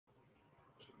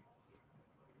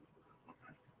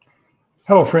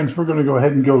Hello, friends. We're going to go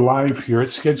ahead and go live here.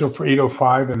 It's scheduled for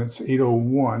 8:05 and it's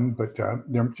 8:01, but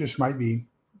there just might be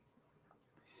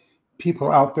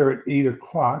people out there at 8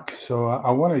 o'clock. So I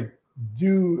want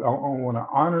to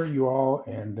honor you all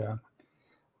and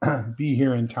be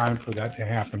here in time for that to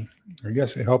happen. I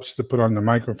guess it helps to put on the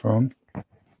microphone.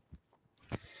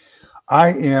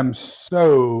 I am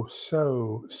so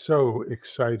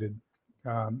excited.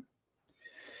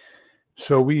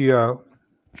 So we,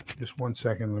 just one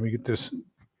second, let me get this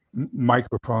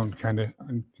microphone kind of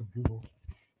uncomfortable.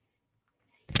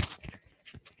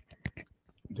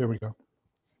 There we go.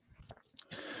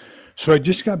 So I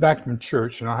just got back from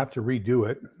church, and I'll have to redo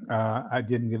it. I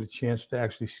didn't get a chance to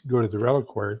actually go to the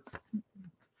reliquary.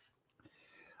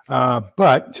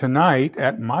 But tonight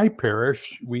at my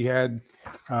parish, we had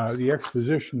the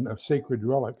exposition of sacred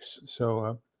relics.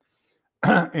 So,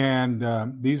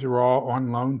 and these are all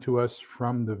on loan to us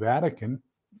from the Vatican.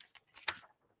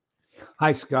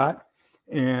 Hi, Scott.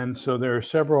 And so there are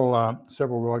several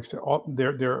relics.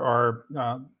 There are,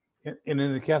 and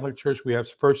in the Catholic Church, we have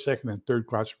first, second, and third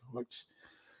class relics.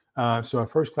 So a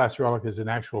first class relic is an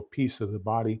actual piece of the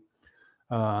body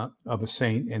of a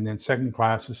saint, and then second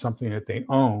class is something that they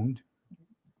owned,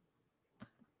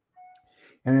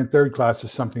 and then third class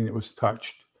is something that was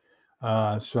touched.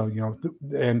 So,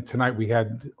 and tonight we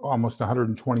had almost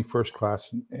 120 first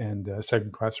class and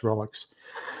second class relics.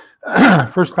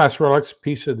 First class relics,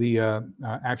 piece of the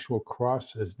actual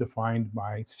cross is defined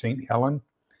by Saint Helen,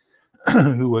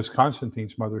 who was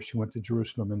Constantine's mother. She went to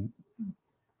Jerusalem and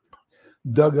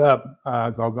dug up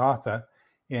Golgotha,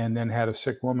 and then had a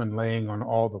sick woman laying on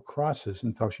all the crosses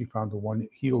until she found the one that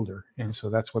healed her. And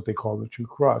so that's what they call the true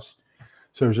cross.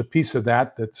 So there's a piece of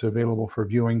that that's available for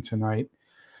viewing tonight.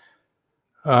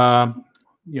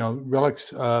 Relics,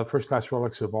 first class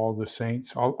relics of all the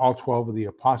saints, all 12 of the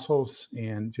apostles,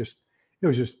 and it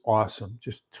was just awesome.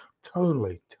 Just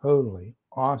totally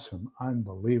awesome.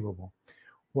 Unbelievable.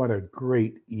 What a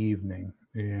great evening.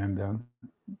 And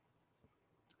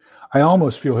I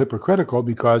almost feel hypocritical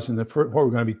because in what we're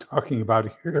going to be talking about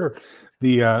here,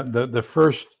 the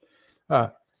first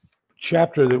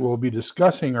chapter that we'll be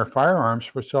discussing are firearms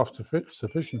for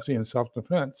self-sufficiency and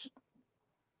self-defense.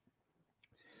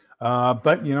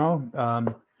 But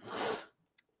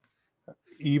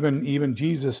even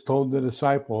Jesus told the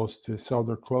disciples to sell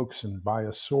their cloaks and buy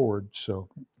a sword. So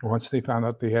once they found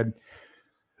out they had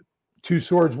 2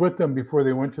 swords with them before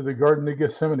they went to the Garden of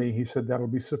Gethsemane, he said that'll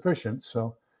be sufficient.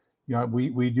 So,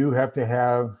 we do have to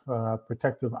have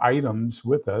protective items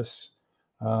with us,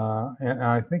 and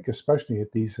I think especially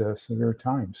at these severe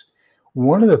times.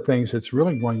 One of the things that's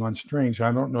really going on strange,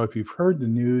 I don't know if you've heard the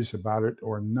news about it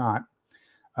or not,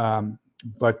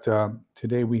 but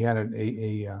today we had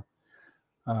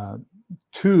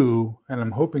two, and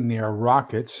I'm hoping they are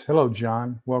rockets. Hello,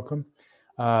 John. Welcome.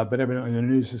 But evidently the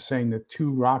news is saying that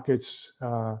 2 rockets,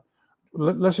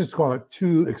 let's just call it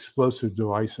 2 explosive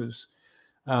devices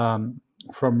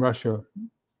from Russia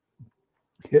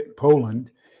hit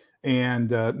Poland. And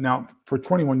now for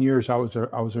 21 years, I was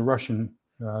a Russian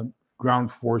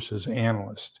ground forces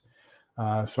analyst.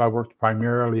 So I worked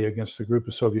primarily against the group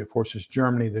of Soviet forces,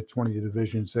 Germany, the 20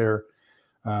 divisions there,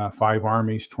 5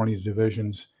 armies, 20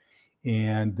 divisions.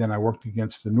 And then I worked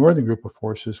against the northern group of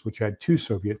forces, which had 2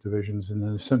 Soviet divisions, and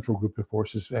then the central group of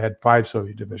forces had 5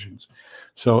 Soviet divisions.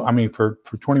 So, I mean, for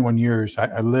 21 years,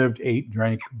 I lived, ate,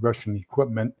 drank Russian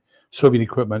equipment, Soviet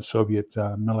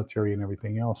military, and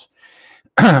everything else.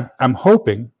 I'm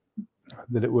hoping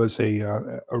that it was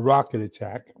a rocket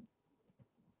attack.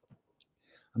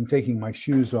 I'm taking my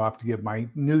shoes off to give my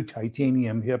new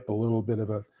titanium hip a little bit of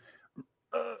a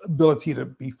ability to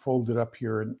be folded up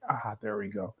here, and there we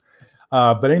go.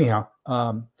 But anyhow,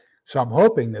 so I'm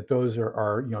hoping that those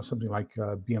are something like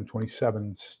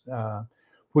BM-27s,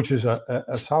 which is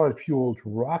a solid fueled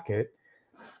rocket,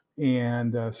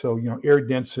 and so air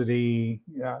density,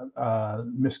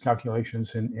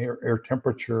 miscalculations in air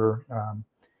temperature,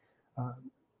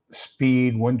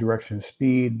 speed, wind direction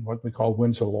speed, what we call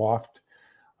winds aloft,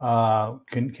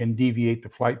 can deviate the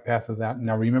flight path of that.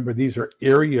 Now, remember, these are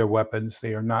area weapons.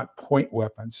 They are not point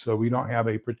weapons, so we don't have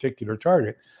a particular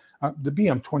target. The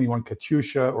BM-21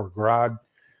 Katyusha or Grad,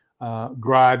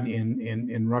 Grad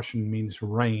in Russian means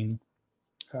rain.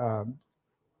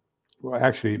 Well,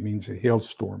 actually, it means a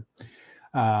hailstorm.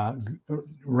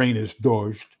 Rain is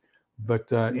dozhd,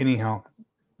 but anyhow,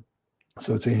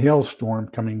 so it's a hailstorm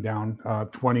coming down,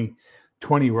 20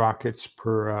 rockets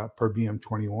per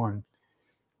BM-21.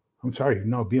 I'm sorry,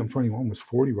 no, BM-21 was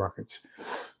 40 rockets.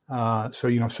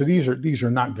 So these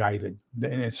are not guided,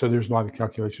 and so there's a lot of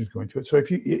calculations going to it. So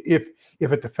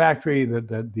if at the factory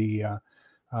the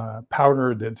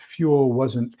powder, that fuel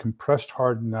wasn't compressed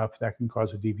hard enough, that can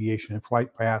cause a deviation in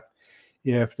flight path.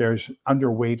 If there's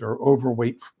underweight or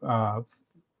overweight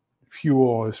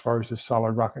fuel as far as the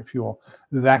solid rocket fuel,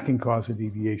 that can cause a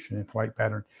deviation in flight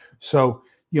pattern. So,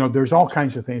 there's all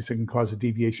kinds of things that can cause a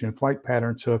deviation in flight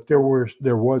pattern. So if there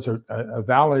was a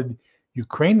valid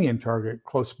Ukrainian target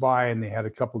close by and they had a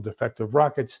couple defective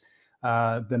rockets,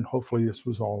 then hopefully this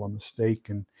was all a mistake,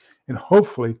 and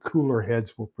hopefully cooler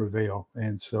heads will prevail.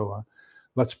 And so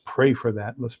let's pray for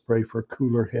that. Let's pray for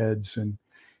cooler heads, and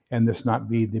this not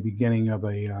be the beginning of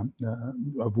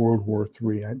of World War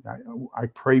III. I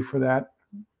pray for that.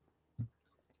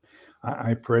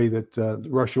 I pray that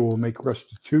Russia will make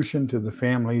restitution to the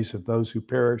families of those who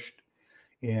perished,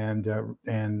 and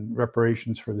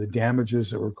reparations for the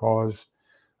damages that were caused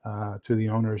to the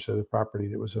owners of the property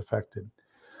that was affected.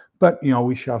 But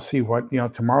we shall see what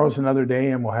tomorrow's another day,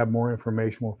 and we'll have more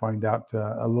information. We'll find out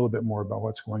a little bit more about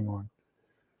what's going on.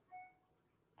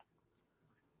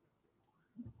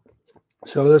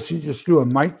 So let's just do a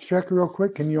mic check real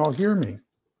quick. Can you all hear me?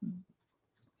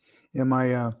 Am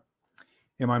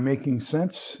I making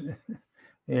sense?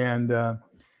 And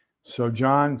so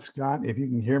John, Scott, if you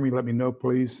can hear me, let me know,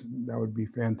 please. That would be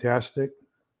fantastic.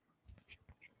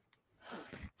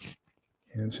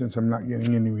 And since I'm not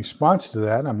getting any response to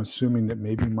that, I'm assuming that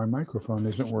maybe my microphone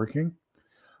isn't working,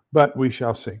 but we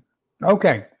shall see.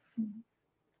 Okay.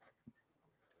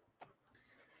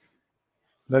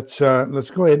 Let's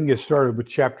go ahead and get started with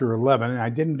chapter 11. I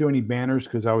didn't do any banners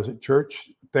because I was at church.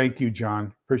 Thank you,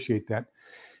 John. Appreciate that.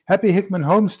 Happy Hickman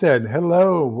Homestead.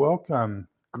 Hello, welcome.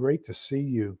 Great to see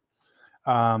you.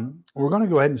 We're going to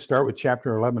go ahead and start with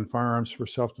chapter 11, Firearms for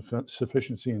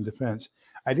Self-Sufficiency and Defense.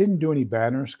 I didn't do any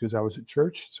banners because I was at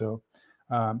church, so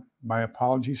my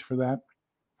apologies for that.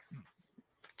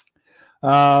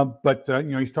 But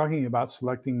he's talking about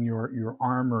selecting your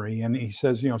armory, and he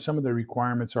says, some of the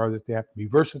requirements are that they have to be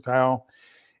versatile,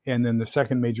 and then the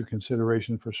second major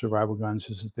consideration for survival guns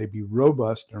is that they be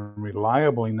robust and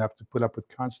reliable enough to put up with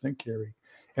constant carry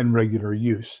and regular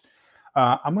use.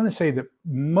 I'm going to say that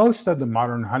most of the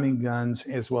modern hunting guns,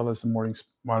 as well as the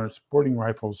modern sporting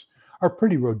rifles, are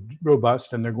pretty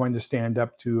robust, and they're going to stand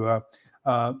up to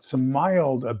some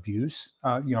mild abuse.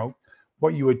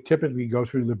 What you would typically go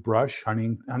through the brush,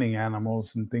 hunting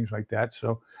animals and things like that.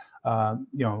 So,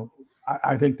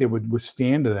 I think they would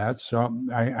withstand to that. So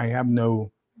I have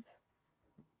no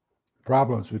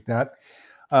problems with that.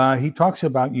 He talks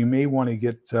about you may want to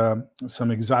get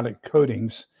some exotic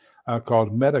coatings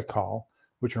called metacol,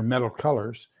 which are metal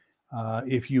colors,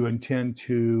 if you intend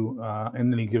to,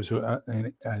 and then he gives a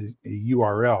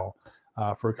URL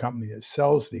for a company that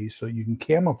sells these, so you can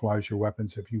camouflage your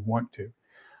weapons if you want to.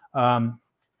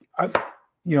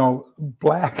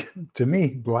 Black, to me,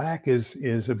 black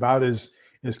is about as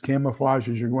camouflage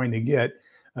as you're going to get,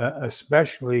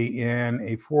 especially in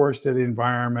a forested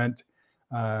environment,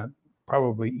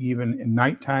 probably even in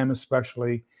nighttime,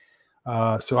 especially.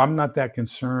 So I'm not that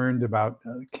concerned about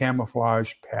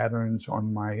camouflage patterns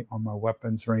on my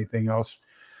weapons or anything else.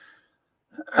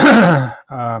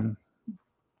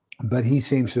 But he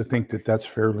seems to think that that's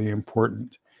fairly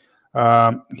important.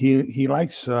 He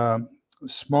likes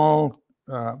small.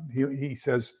 He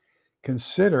says,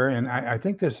 consider, and I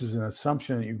think this is an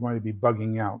assumption that you're going to be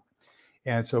bugging out.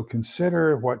 And so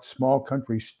consider what small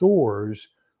country stores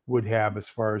would have as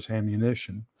far as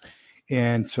ammunition.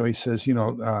 And so he says,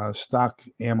 stock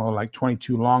ammo like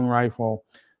 22 long rifle,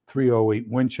 308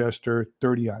 Winchester,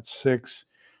 30-06,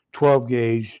 12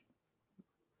 gauge.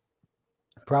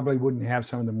 Probably wouldn't have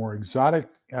some of the more exotic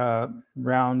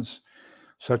rounds,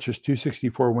 such as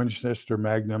 264 Winchester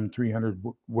Magnum, 300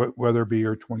 Weatherby,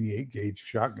 or 28 gauge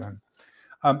shotgun.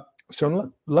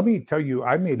 So let me tell you,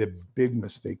 I made a big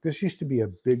mistake. This used to be a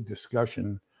big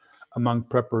discussion among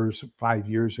preppers 5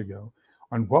 years ago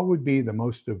on what would be the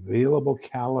most available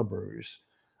calibers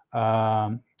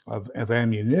of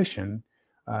ammunition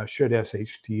should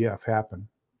SHTF happen.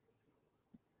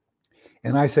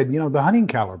 And I said, the hunting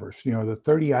calibers, the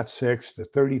 30-06, the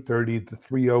 30-30, the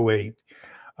 308,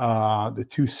 the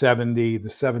 270, the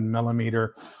 7mm.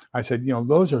 I said,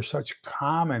 those are such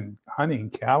common hunting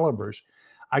calibers.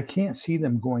 I can't see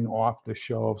them going off the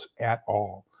shelves at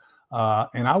all.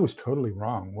 And I was totally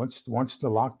wrong. Once the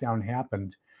lockdown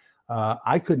happened,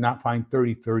 I could not find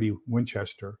 30-30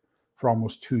 Winchester for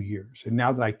almost 2 years. And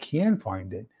now that I can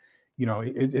find it,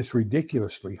 it's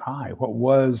ridiculously high. What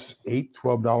was $8,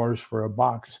 $12 for a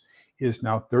box is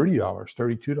now $30,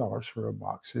 $32 for a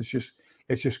box. It's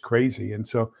just crazy. And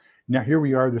so now here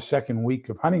we are, the second week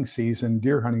of hunting season,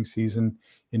 deer hunting season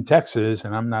in Texas,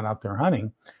 and I'm not out there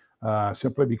hunting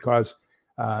simply because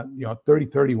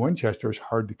 30-30 Winchester is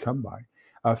hard to come by.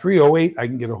 308 I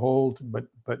can get a hold, but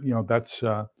that's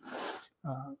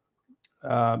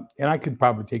and I could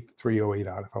probably take the 308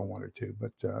 out if I wanted to,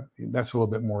 but that's a little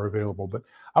bit more available. But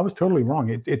I was totally wrong.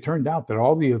 It turned out that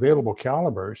all the available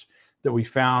calibers that we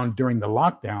found during the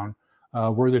lockdown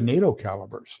were the NATO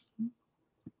calibers.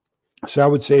 So I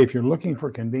would say if you're looking for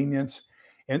convenience,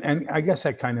 and I guess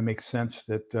that kind of makes sense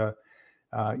that the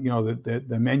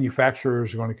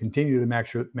manufacturers are going to continue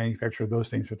to manufacture those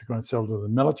things that they're going to sell to the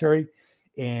military,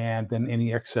 and then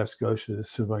any excess goes to the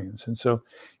civilians. And so,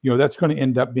 that's going to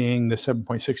end up being the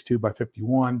 7.62 by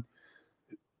 51.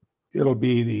 It'll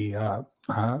be the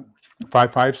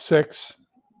 5.56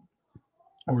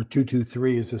 or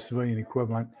 223 is the civilian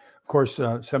equivalent. Of course,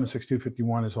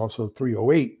 7.62-51 is also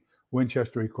 308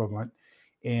 Winchester equivalent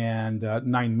and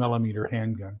 9mm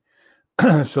handgun.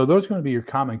 So those are going to be your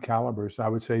common calibers. I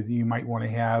would say that you might want to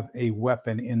have a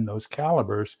weapon in those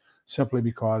calibers simply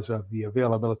because of the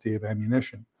availability of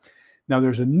ammunition. Now,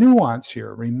 there's a nuance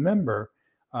here. Remember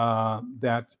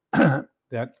that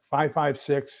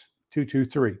 5.56,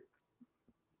 223.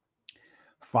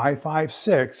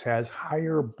 5.56 has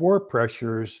higher bore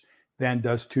pressures than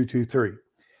does 223.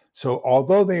 So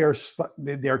although they are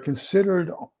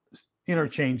considered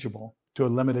interchangeable to a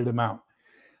limited amount,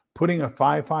 putting a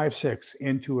 5.56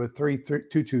 into a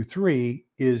 223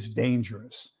 is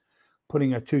dangerous.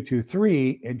 Putting a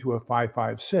 223 into a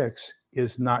 5.56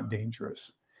 is not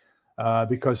dangerous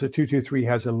because the 223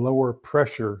 has a lower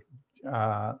pressure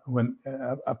when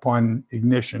upon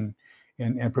ignition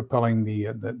and propelling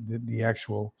the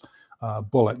actual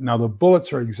bullet. Now the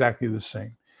bullets are exactly the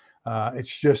same.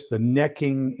 It's just the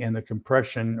necking and the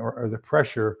compression or the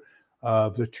pressure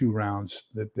of the two rounds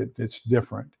that's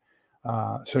different.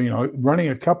 So, running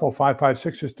a couple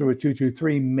 5.56s through a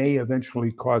 223 may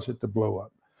eventually cause it to blow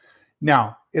up.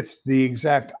 Now, it's the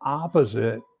exact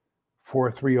opposite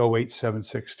for 308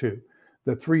 7.62.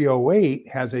 The 308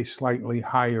 has a slightly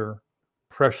higher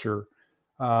pressure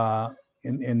when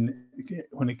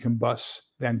it combusts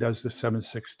than does the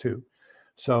 7.62.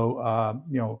 So,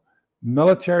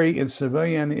 military and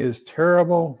civilian is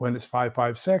terrible when it's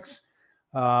 5.56.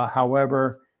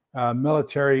 However,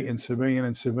 military and civilian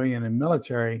and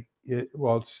military,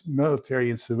 it's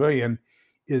military and civilian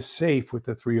is safe with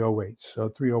the 308. So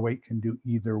 308 can do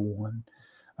either one.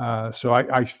 So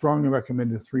I strongly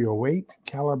recommend the 308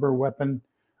 caliber weapon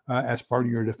as part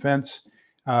of your defense.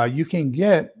 You can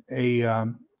get a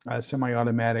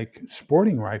semi-automatic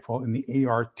sporting rifle in the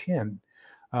AR-10,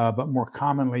 but more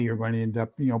commonly you're going to end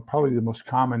up, probably the most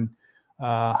common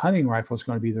hunting rifle is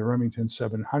going to be the Remington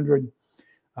 700.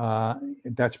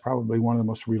 That's probably one of the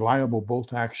most reliable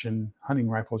bolt-action hunting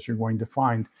rifles you're going to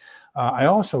find. I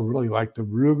also really like the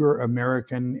Ruger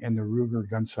American and the Ruger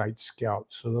Gunsight Scout.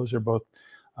 So those are both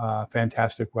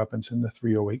fantastic weapons in the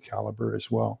 308 caliber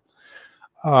as well.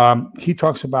 He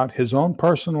talks about his own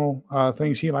personal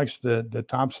things. He likes the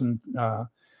Thompson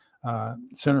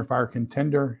centerfire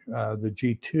Contender, the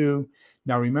G2.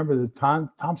 Now remember, the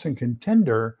Thompson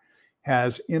Contender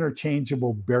has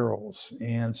interchangeable barrels.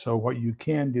 And so what you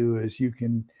can do is you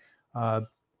can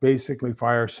basically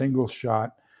fire single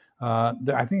shot.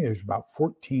 I think there's about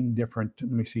 14 different,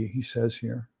 let me see, he says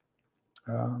here.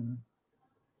 I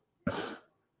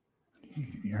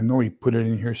know he put it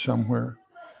in here somewhere.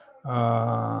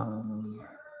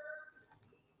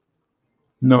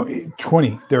 No,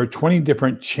 20. There are 20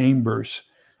 different chambers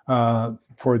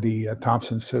for the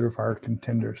Thompson centerfire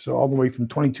Contender. So all the way from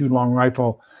 22 long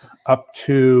rifle up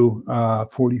to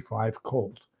 45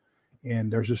 Colt.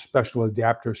 And there's a special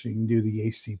adapter so you can do the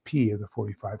ACP of the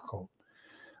 45 Colt.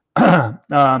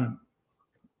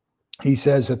 He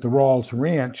says at the Rawles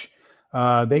Ranch,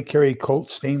 they carry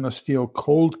Colt stainless steel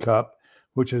Cold Cup,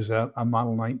 which is a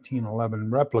model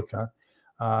 1911 replica,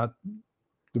 the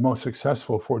most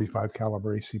successful 45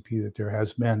 caliber ACP that there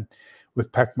has been,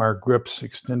 with Pechmar grips,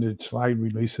 extended slide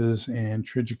releases, and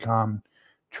Trigicom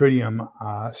tritium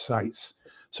sights.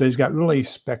 So he's got really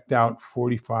specced out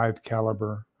 45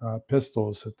 caliber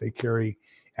pistols that they carry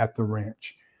at the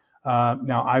ranch.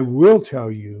 Now, I will tell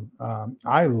you,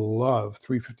 I love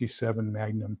 357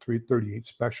 Magnum 338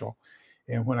 Special.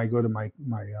 And when I go to my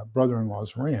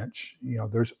brother-in-law's ranch,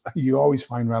 you always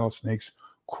find rattlesnakes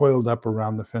coiled up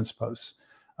around the fence posts.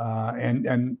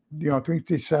 And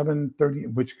 357 30,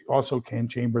 which also can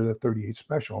chamber the 38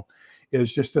 Special,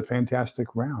 is just a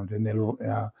fantastic round. And it'll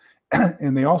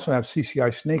and they also have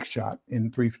CCI snake shot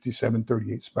in 357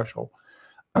 38 Special.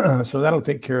 So that'll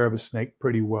take care of a snake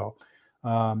pretty well.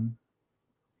 Of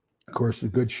course, the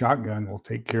good shotgun will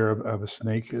take care of a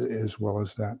snake as well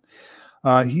as that.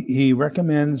 He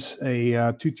recommends a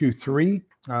 223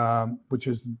 which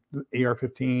is the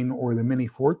AR-15, or the Mini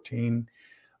 14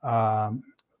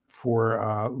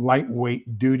 for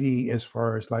lightweight duty as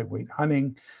far as lightweight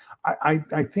hunting.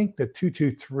 I think the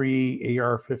 223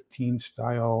 AR-15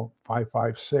 style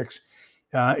 5.56,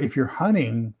 if you're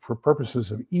hunting for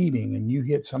purposes of eating and you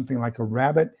hit something like a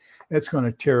rabbit, it's going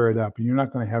to tear it up and you're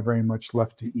not going to have very much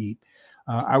left to eat.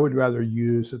 I would rather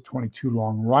use a 22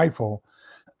 long rifle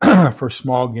for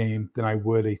small game than I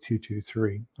would a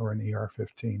 223 or an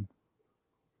AR-15.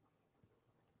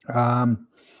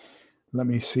 Let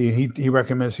me see. He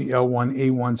recommends the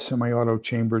L1A1 semi-auto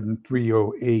chambered in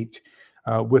 308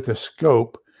 with a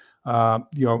scope.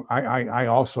 I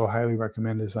also highly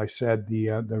recommend, as I said,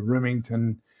 the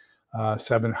Remington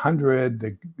 700,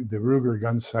 the Ruger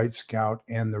Gunsight Scout,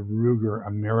 and the Ruger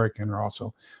American are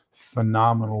also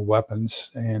phenomenal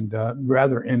weapons and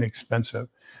rather inexpensive.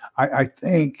 I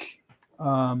think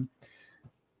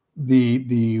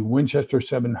the Winchester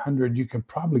 700, you can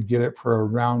probably get it for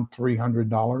around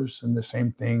 $300. And the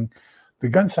same thing, the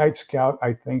Gunsight Scout,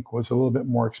 I think, was a little bit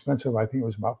more expensive. I think it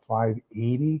was about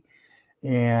 $580.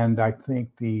 And I think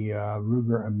the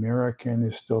Ruger American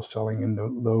is still selling in the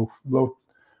low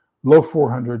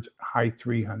 400s, high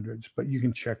 300s. But you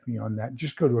can check me on that.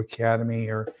 Just go to Academy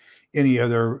or any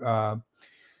other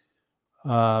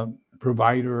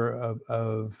provider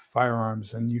of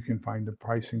firearms, and you can find the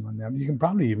pricing on them. You can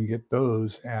probably even get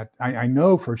those at, I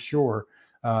know for sure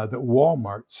that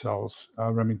Walmart sells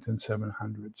Remington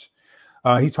 700s.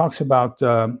 He talks about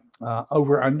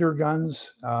over-under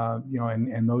guns,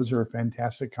 and those are a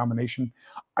fantastic combination.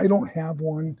 I don't have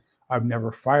one. I've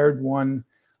never fired one.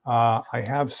 I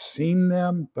have seen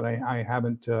them, but I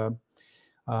haven't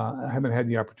had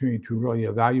the opportunity to really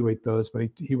evaluate those. But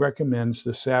he recommends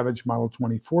the Savage Model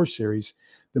 24 series.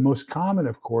 The most common,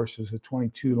 of course, is a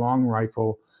 22 long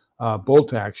rifle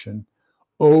bolt action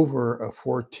over a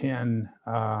 410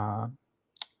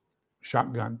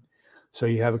 shotgun. So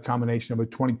you have a combination of a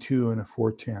 22 and a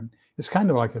 410. It's kind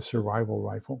of like a survival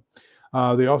rifle.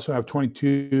 They also have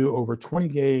 22 over 20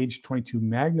 gauge, 22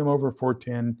 Magnum over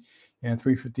 410, and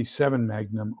 357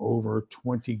 Magnum over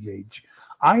 20 gauge.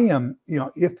 I am,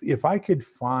 if I could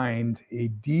find a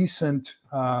decent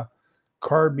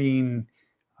carbine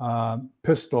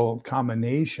pistol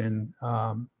combination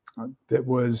that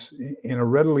was in a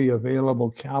readily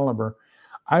available caliber,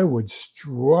 I would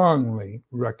strongly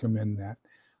recommend that.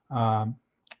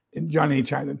 John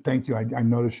H., thank you. I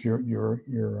noticed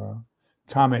your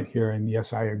comment here, and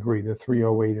yes, I agree. The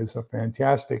 308 is a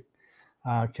fantastic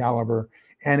caliber,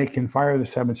 and it can fire the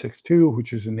 7.62,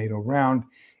 which is a NATO round.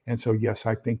 And so, yes,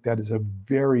 I think that is a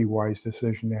very wise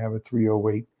decision to have a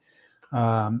 308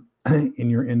 in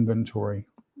your inventory.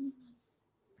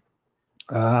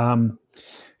 And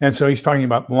so he's talking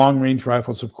about long-range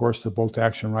rifles, of course, the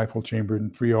bolt-action rifle chambered in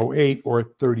 308 or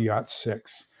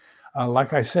 30-06.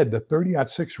 Like I said, the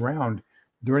 30-06 round,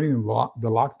 during the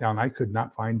lockdown, I could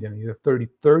not find any. The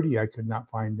 30-30, I could not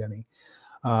find any.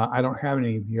 I don't have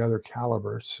any of the other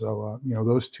calibers. So,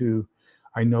 those two,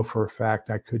 I know for a fact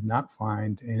I could not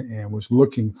find and was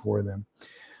looking for them.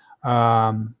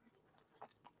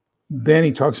 Then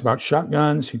he talks about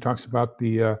shotguns. He talks about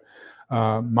the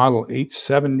Model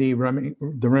 870,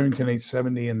 the Remington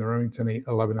 870 and the Remington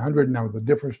 1100. Now, the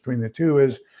difference between the two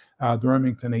is the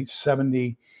Remington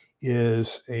 870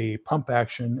 is a pump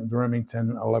action. The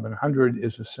Remington 1100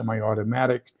 is a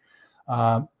semi-automatic.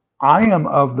 I am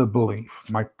of the belief,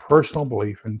 my personal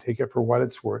belief, and take it for what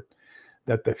it's worth,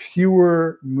 that the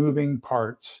fewer moving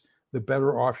parts, the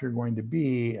better off you're going to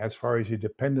be as far as a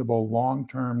dependable,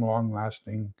 long-term,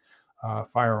 long-lasting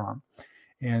firearm.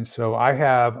 And so I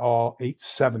have all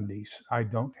 870s. I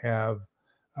don't have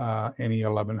any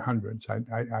 1100s.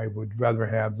 I would rather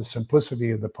have the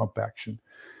simplicity of the pump action.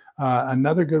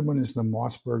 Another good one is the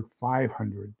Mossberg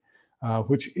 500,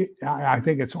 which I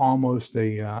think it's almost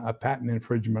a patent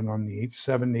infringement on the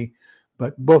 870,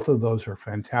 but both of those are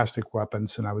fantastic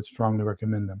weapons, and I would strongly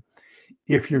recommend them.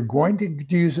 If you're going to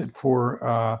use it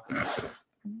for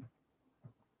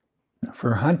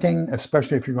hunting,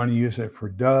 especially if you're going to use it for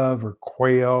dove or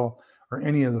quail or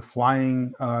any of the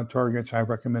flying targets, I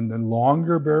recommend the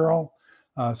longer barrel,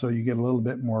 so you get a little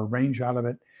bit more range out of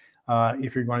it.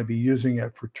 If you're going to be using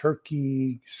it for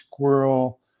turkey,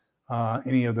 squirrel,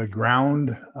 any of the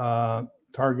ground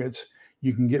targets,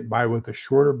 you can get by with a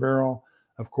shorter barrel.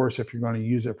 Of course, if you're going to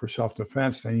use it for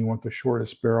self-defense, then you want the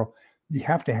shortest barrel. You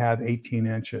have to have 18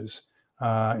 inches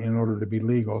in order to be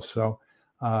legal. So,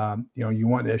 you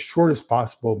want it as short as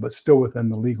possible, but still within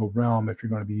the legal realm if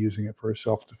you're going to be using it for a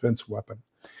self-defense weapon.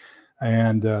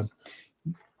 And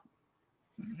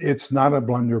it's not a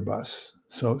blunderbuss.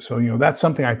 So that's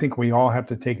something I think we all have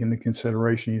to take into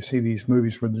consideration. You see these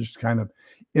movies where they're just kind of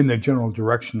in the general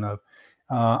direction of.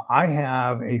 I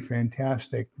have a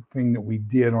fantastic thing that we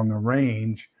did on the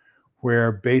range,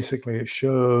 where basically it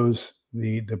shows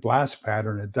the blast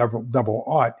pattern at double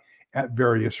aught at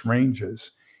various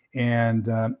ranges, and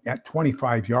at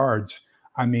 25 yards,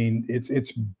 I mean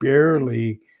it's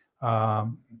barely.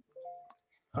 Um,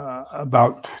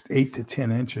 about 8 to 10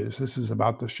 inches. This is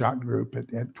about the shot group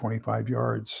at 25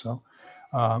 yards. So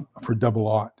for double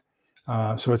aught.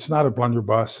 So it's not a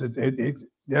blunderbuss.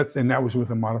 That was with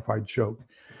a modified choke.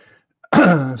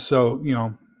 So,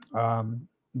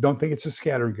 don't think it's a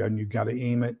scatter gun. You've got to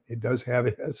aim it. It does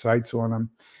have sights on them.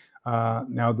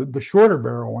 Now, the shorter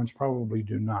barrel ones probably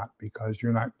do not, because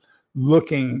you're not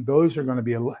looking. Those are going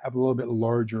to have a little bit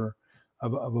larger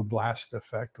of a blast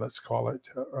effect, let's call it,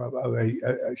 of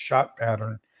a shot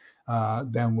pattern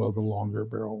than will the longer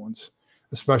barrel ones,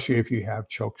 especially if you have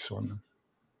chokes on them.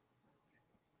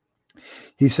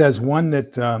 He says one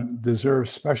that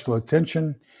deserves special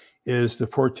attention is the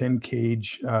 410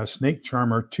 Cage Snake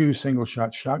Charmer 2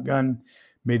 single-shot shotgun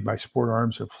made by Sport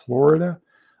Arms of Florida.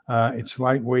 It's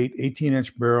lightweight,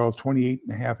 18-inch barrel,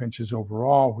 28.5 inches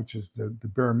overall, which is the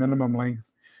bare minimum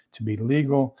length to be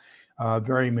legal.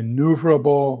 Very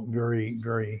maneuverable, very,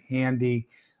 very handy,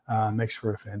 makes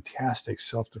for a fantastic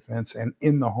self-defense and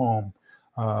in-the-home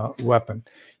weapon.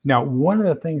 Now, one of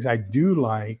the things I do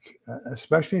like,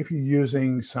 especially if you're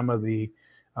using some of the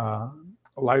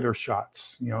lighter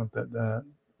shots, I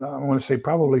want to say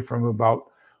probably from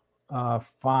about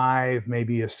 5,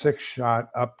 maybe a 6 shot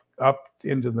up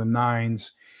into the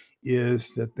 9s,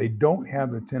 is that they don't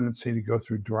have the tendency to go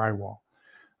through drywall.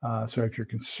 So if you're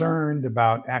concerned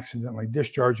about accidentally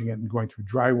discharging it and going through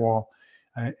drywall,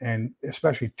 and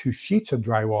especially 2 sheets of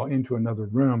drywall into another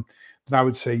room, then I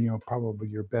would say, probably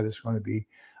your bet is going to be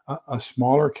a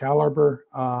smaller caliber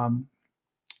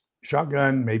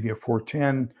shotgun, maybe a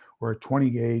 410 or a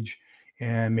 20 gauge,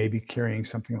 and maybe carrying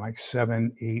something like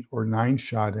 7, 8, or 9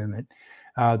 shot in it.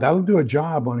 That'll do a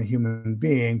job on a human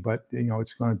being, but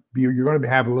it's going to be, you're going to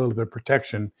have a little bit of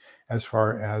protection as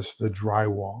far as the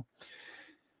drywall.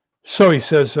 So he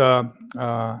says,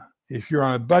 if you're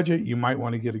on a budget, you might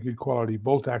want to get a good quality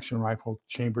bolt action rifle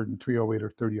chambered in .308 or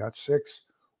 30-06.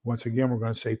 Once again, we're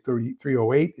going to say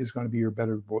 308 is going to be your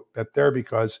better bet there,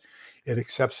 because it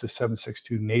accepts the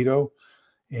 7.62 NATO,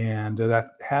 and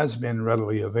that has been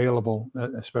readily available,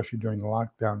 especially during the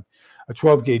lockdown. A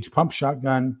 12-gauge pump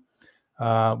shotgun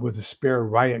with a spare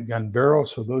riot gun barrel.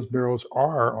 So those barrels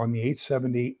are on the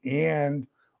 870 and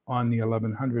on the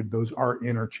 1100. Those are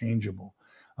interchangeable.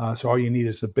 So all you need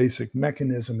is the basic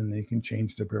mechanism, and then you can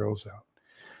change the barrels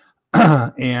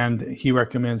out. And he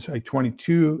recommends a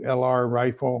 22 LR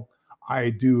rifle.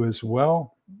 I do as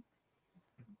well.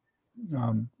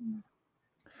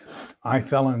 I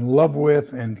fell in love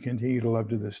with, and continue to love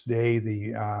to this day,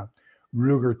 the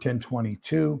Ruger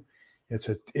 1022.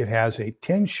 It has a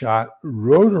 10-shot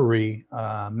rotary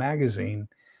magazine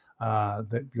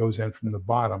that goes in from the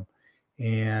bottom.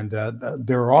 And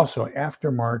there are also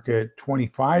aftermarket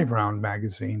 25-round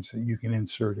magazines that you can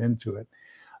insert into it.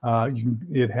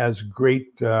 It has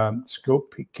great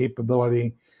scope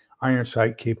capability, iron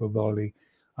sight capability,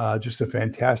 just a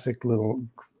fantastic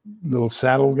little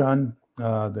saddle gun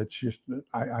that's just,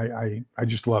 I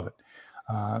just love it.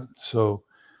 So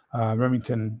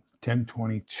Remington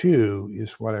 1022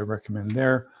 is what I recommend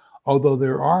there. Although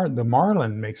the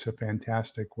Marlin makes a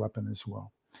fantastic weapon as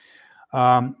well.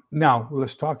 Now,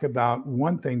 let's talk about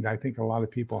one thing that I think a lot of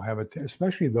people have,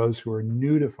 especially those who are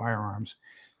new to firearms,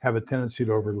 have a tendency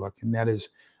to overlook, and that is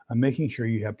making sure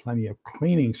you have plenty of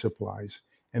cleaning supplies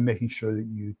and making sure that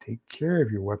you take care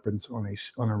of your weapons on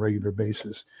a regular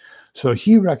basis. So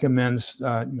he recommends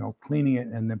cleaning it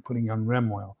and then putting on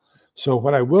rim oil. So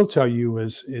what I will tell you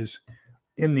is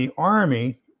in the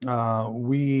Army,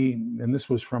 and this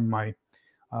was from my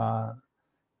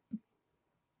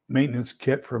maintenance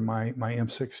kit for my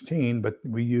M16, but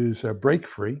we use Break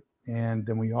Free, and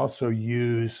then we also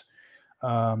use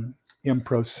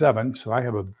M-Pro 7. So I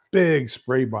have a big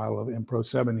spray bottle of M-Pro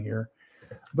 7 here.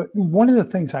 But one of the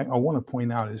things I want to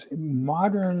point out is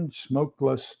modern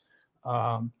smokeless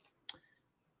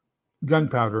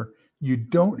gunpowder, you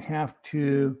don't have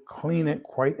to clean it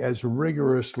quite as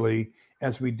rigorously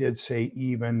as we did, say,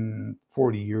 even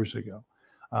 40 years ago.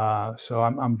 So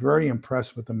I'm very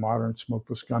impressed with the modern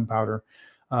smokeless gunpowder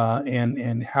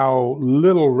and how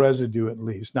little residue it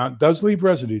leaves. Now, it does leave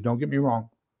residue, don't get me wrong,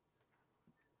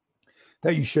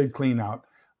 that you should clean out,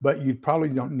 but you probably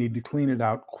don't need to clean it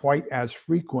out quite as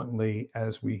frequently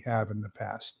as we have in the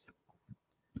past.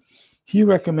 He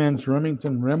recommends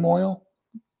Remington rim oil.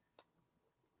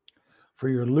 For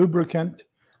your lubricant,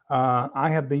 I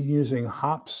have been using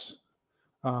hops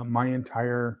my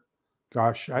entire,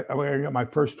 gosh, I got my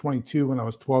first 22 when I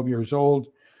was 12 years old.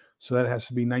 So that has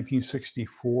to be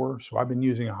 1964. So I've been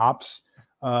using hops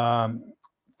for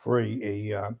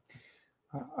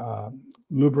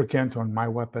lubricant on my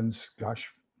weapons, gosh,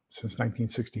 since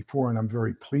 1964, and I'm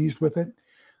very pleased with it.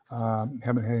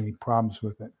 Haven't had any problems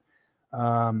with it.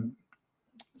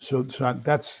 So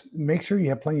that's, make sure you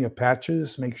have plenty of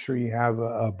patches. Make sure you have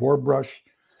a bore brush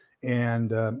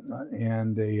and a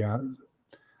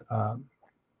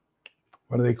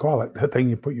what do they call it? That thing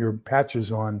you put your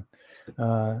patches on,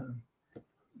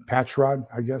 patch rod,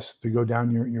 I guess, to go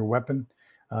down your weapon.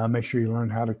 Make sure you learn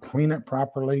how to clean it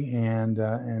properly and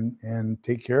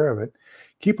take care of it.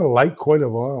 Keep a light coat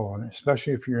of oil on it,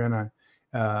 especially if you're in a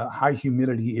high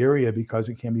humidity area, because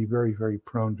it can be very, very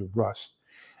prone to rust.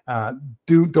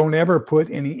 Don't ever put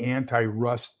any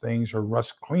anti-rust things or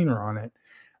rust cleaner on it,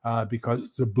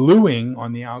 because the bluing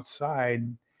on the outside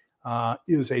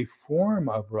is a form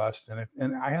of rust.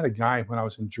 And I had a guy when I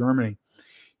was in Germany.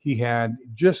 He had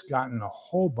just gotten a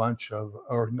whole bunch of,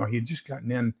 or no, he had just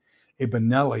gotten in a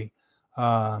Benelli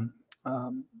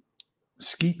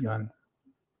skeet gun.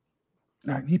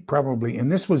 Now, he probably,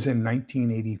 and this was in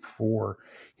 1984,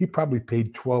 he probably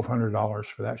paid $1,200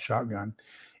 for that shotgun.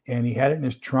 And he had it in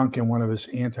his trunk, and one of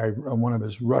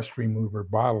his rust remover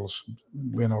bottles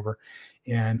went over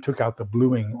and took out the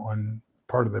bluing on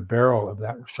part of the barrel of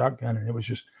that shotgun. And it was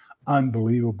just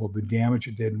unbelievable, the damage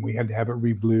it did. And we had to have it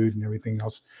reblued and everything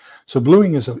else. So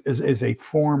bluing is a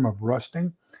form of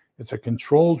rusting. It's a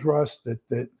controlled rust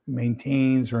that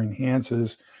maintains or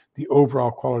enhances the overall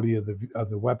quality of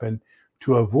the weapon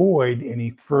to avoid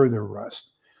any further rust.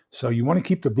 So you want to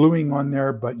keep the bluing on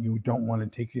there, but you don't want to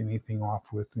take anything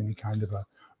off with any kind of a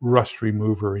rust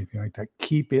remover or anything like that.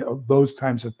 Keep those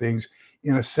kinds of things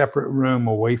in a separate room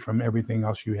away from everything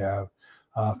else you have,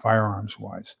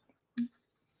 firearms-wise.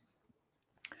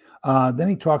 Then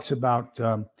he talks about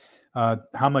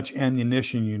how much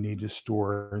ammunition you need to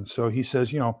store. And so he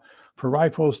says, for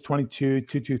rifles, 22,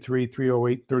 223,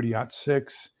 308,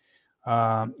 30-06,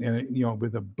 and,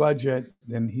 with a budget,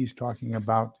 then he's talking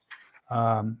about,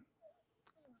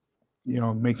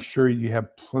 make sure you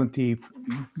have plenty.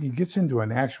 He gets into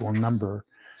an actual number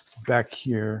back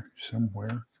here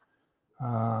somewhere.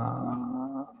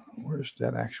 Where's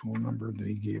that actual number that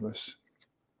he gave us?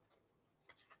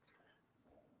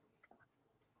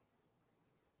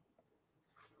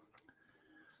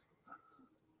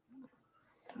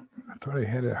 I thought I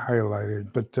had it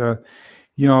highlighted, but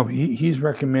he's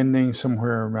recommending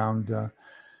somewhere around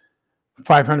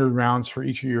 500 rounds for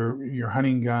each of your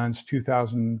hunting guns,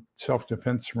 2,000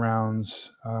 self-defense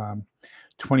rounds,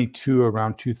 22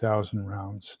 around 2,000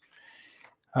 rounds.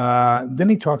 Then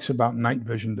he talks about night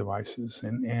vision devices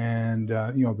and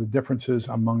the differences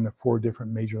among the 4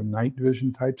 different major night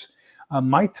vision types. One of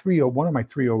my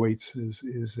 308s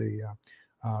is a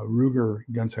Ruger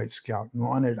Gunsight Scout, and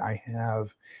on it I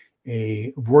have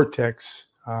a Vortex.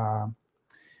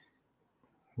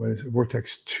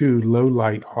 Vortex 2 low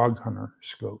light hog hunter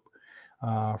scope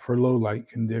for low light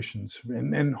conditions,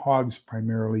 and hogs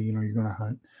primarily. You're going to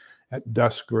hunt at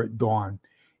dusk or at dawn,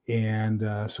 and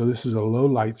so this is a low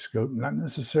light scope, not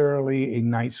necessarily a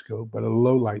night scope, but a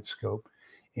low light scope.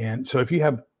 And so if you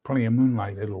have plenty of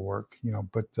moonlight, it'll work.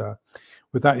 But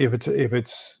without, if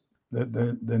it's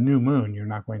the new moon, you're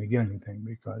not going to get anything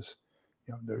because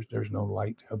there's no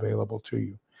light available to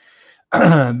you.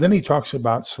 Then he talks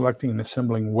about selecting and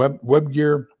assembling web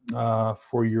gear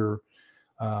for your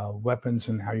weapons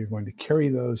and how you're going to carry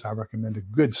those. I recommend a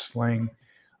good sling.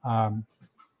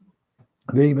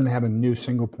 They even have a new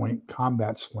single point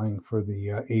combat sling for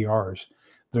the ARs.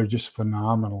 They're just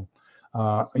phenomenal.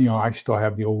 I still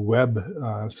have the old web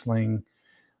sling,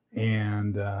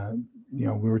 and we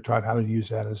were taught how to use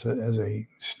that as a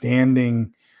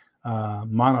standing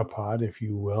monopod, if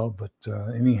you will. But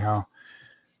anyhow.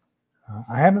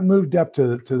 I haven't moved up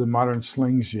to the modern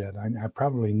slings yet. I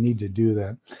probably need to do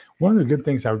that. One of the good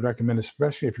things I would recommend,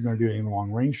 especially if you're going to do any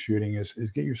long range shooting, is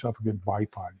get yourself a good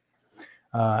bipod.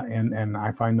 And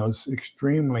I find those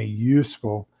extremely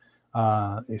useful,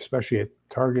 especially at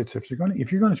targets. If you're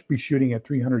going to be shooting at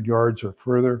 300 yards or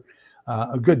further,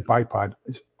 a good bipod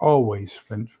is always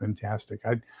fantastic.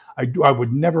 I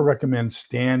would never recommend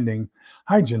standing.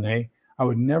 Hi, Janae. I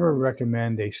would never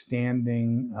recommend a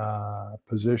standing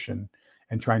position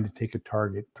and trying to take a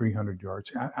target 300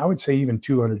 yards. I would say even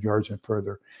 200 yards and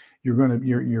further,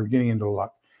 you're getting into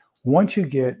luck. Once you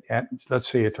get at, let's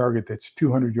say, a target that's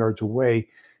 200 yards away,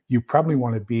 you probably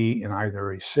want to be in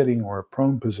either a sitting or a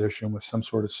prone position with some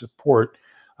sort of support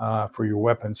for your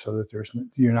weapon, so that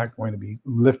you're not going to be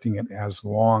lifting it as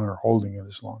long or holding it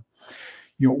as long.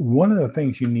 One of the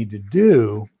things you need to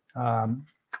do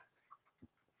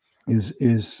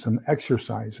is some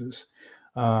exercises.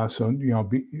 So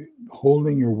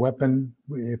holding your weapon,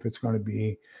 if it's going to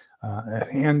be a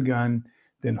handgun,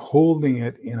 then holding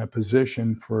it in a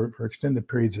position for extended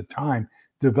periods of time.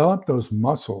 Develop those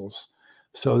muscles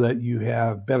so that you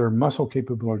have better muscle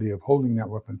capability of holding that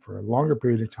weapon for a longer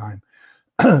period of time,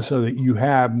 so that you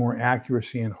have more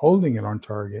accuracy in holding it on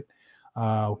target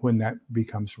when that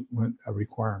becomes a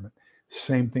requirement.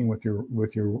 Same thing with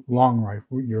your long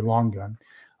rifle, your long gun.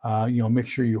 Make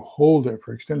sure you hold it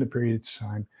for extended periods of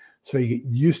time, so you get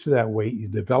used to that weight. You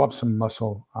develop some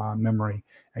muscle memory,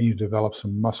 and you develop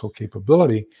some muscle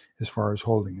capability as far as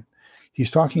holding it. He's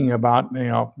talking about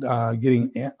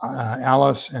getting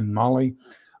Alice and Molly.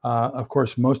 Of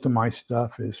course, most of my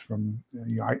stuff is from,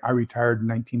 I retired in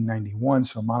 1991,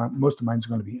 so most of mine is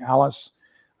going to be Alice.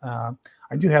 I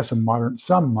do have some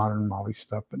modern Molly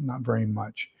stuff, but not very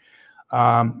much.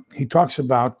 He talks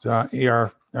about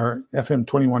AR or FM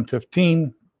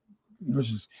 2115,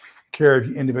 which is care of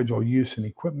individual use and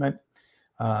equipment,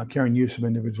 care and use of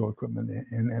individual equipment,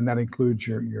 and that includes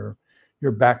your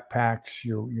backpacks,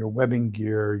 your webbing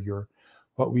gear,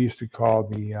 what we used to call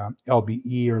the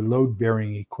LBE or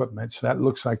load-bearing equipment. So that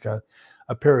looks like a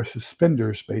pair of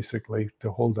suspenders, basically,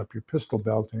 to hold up your pistol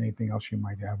belt and anything else you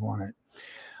might have on it.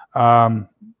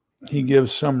 He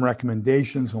gives some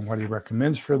recommendations on what he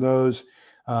recommends for those,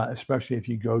 especially if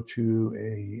you go to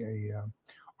a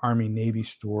Army Navy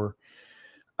store.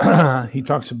 He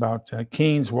talks about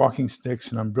canes, walking sticks,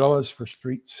 and umbrellas for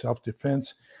street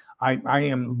self-defense. I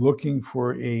am looking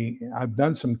for I've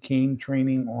done some cane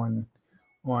training on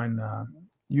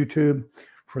YouTube.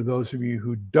 For those of you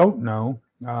who don't know,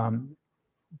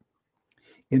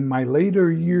 in my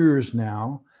later years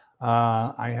now,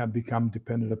 I have become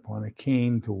dependent upon a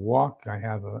cane to walk. I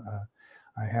had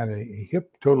a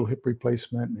total hip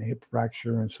replacement and a hip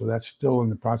fracture, and so that's still in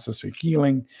the process of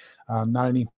healing. Not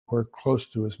anywhere close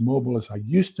to as mobile as I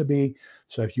used to be.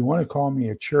 So if you want to call me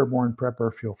a chairborne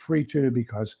prepper, feel free to,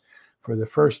 because for the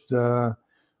first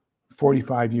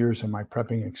 45 years of my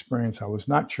prepping experience, I was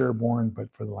not chairborne,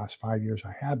 but for the last 5 years,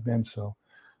 I have been. So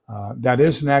that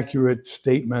is an accurate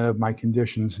statement of my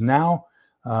conditions now,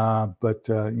 but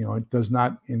it does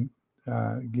not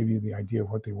give you the idea of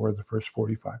what they were the first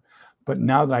 45. But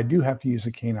now that I do have to use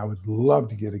a cane, I would love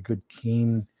to get a good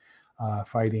cane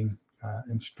fighting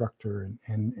instructor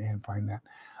and find that.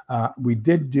 I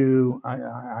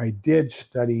did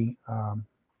study.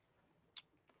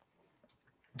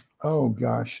 Oh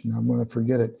gosh, now I'm going to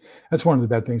forget it. That's one of the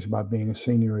bad things about being a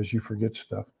senior, is you forget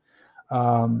stuff.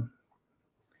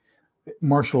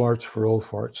 Martial arts for old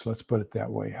farts, let's put it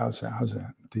that way. How's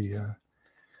that?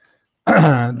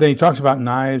 Then he talks about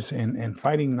knives and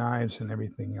fighting knives and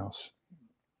everything else.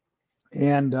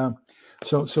 And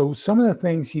so some of the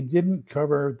things he didn't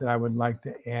cover that I would like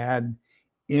to add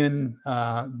in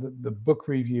the book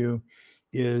review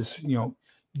is,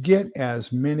 get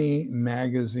as many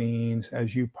magazines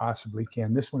as you possibly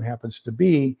can. This one happens to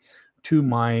be to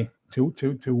one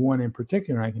in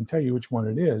particular. I can tell you which one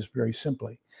it is very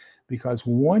simply, because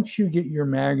once you get your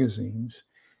magazines,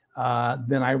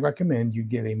 then I recommend you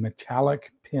get a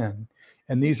metallic pen.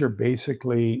 And these are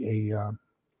basically a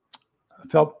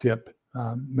felt tip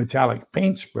metallic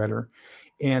paint spreader.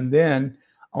 And then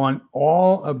on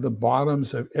all of the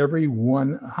bottoms of every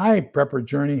one, hi Prepper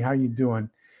Journey, how you doing?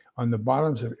 On the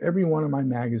bottoms of every one of my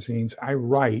magazines, I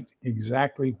write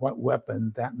exactly what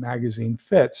weapon that magazine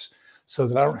fits, so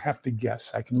that I don't have to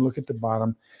guess. I can look at the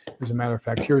bottom. As a matter of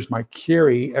fact, here's my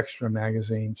Carry Extra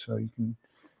magazine, so you can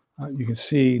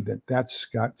see that that's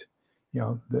got,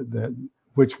 the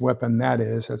which weapon that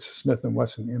is. That's a Smith &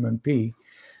 Wesson M&P,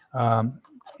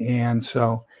 and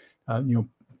so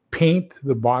paint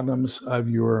the bottoms of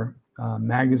your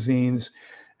magazines.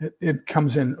 It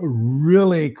comes in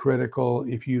really critical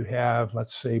if you have,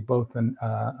 let's say, both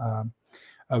a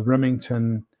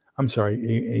Remington, a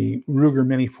Ruger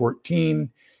Mini 14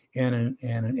 and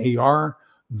an AR.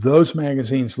 Those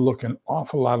magazines look an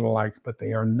awful lot alike, but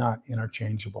they are not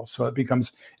interchangeable. So it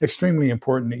becomes extremely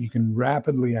important that you can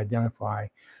rapidly identify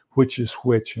which is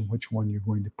which and which one you're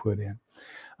going to put in.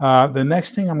 The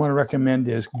next thing I'm going to recommend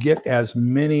is get as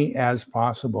many as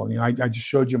possible. I just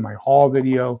showed you my haul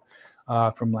video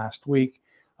from last week.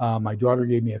 My daughter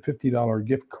gave me a $50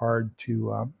 gift card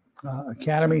to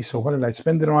Academy. So what did I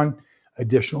spend it on?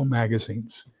 Additional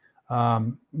magazines.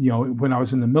 When I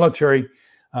was in the military,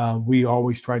 we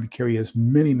always tried to carry as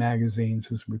many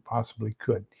magazines as we possibly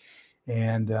could.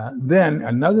 And then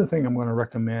another thing I'm going to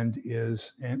recommend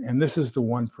is, and this is the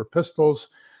one for pistols.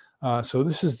 So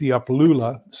this is the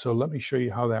Uplula. So let me show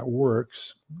you how that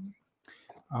works.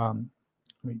 Let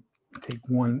me take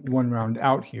one round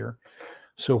out here.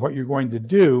 So what you're going to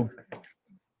do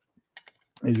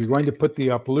is you're going to put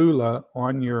the Uplula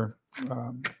on your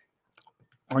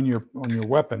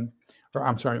weapon, or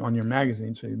I'm sorry, on your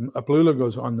magazine. So Uplula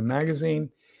goes on the magazine,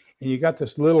 and you got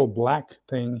this little black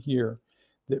thing here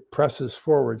that presses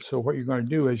forward. So what you're going to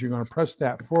do is you're going to press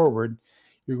that forward.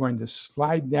 You're going to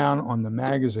slide down on the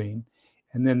magazine,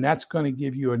 and then that's going to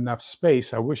give you enough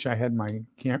space. I wish I had my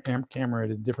camera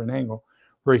at a different angle,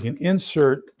 where you can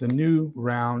insert the new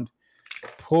round,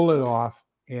 pull it off,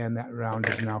 and that round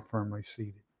is now firmly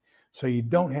seated. So you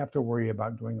don't have to worry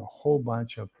about doing a whole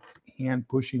bunch of hand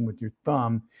pushing with your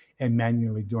thumb and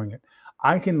manually doing it.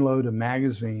 I can load a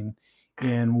magazine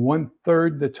in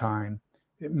 1/3 the time,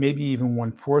 maybe even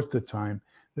 1/4 the time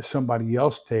that somebody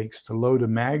else takes to load a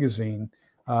magazine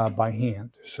by hand.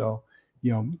 So,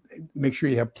 make sure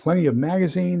you have plenty of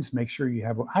magazines, make sure you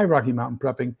have high Rocky Mountain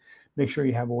prepping, make sure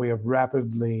you have a way of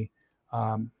rapidly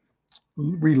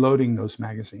reloading those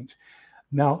magazines.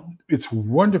 Now, it's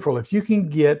wonderful if you can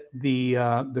get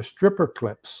the stripper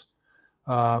clips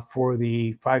for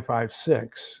the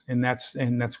 5.56, and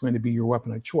that's going to be your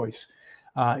weapon of choice.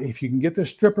 If you can get the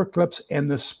stripper clips and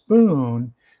the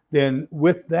spoon, then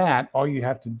with that, all you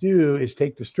have to do is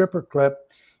take the stripper clip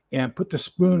and put the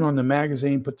spoon on the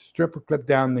magazine, put the stripper clip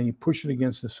down, then you push it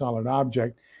against the solid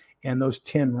object, and those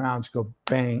 10 rounds go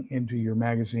bang into your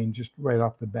magazine just right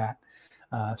off the bat.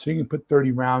 So you can put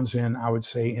 30 rounds in, I would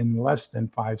say, in less than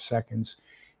 5 seconds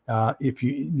if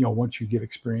once you get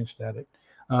experienced at it.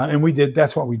 And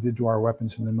that's what we did to our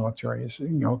weapons in the military is,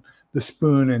 the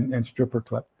spoon and stripper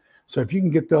clip. So if you can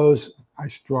get those, I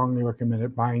strongly recommend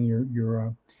it, buying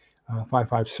your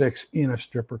 5.56 in a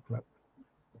stripper clip.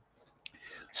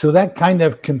 So that kind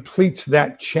of completes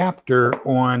that chapter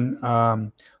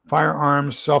on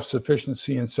firearms,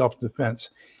 self-sufficiency, and self-defense.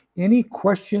 Any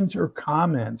questions or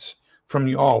comments from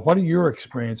you all? What are your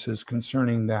experiences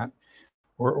concerning that,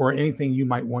 or anything you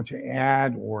might want to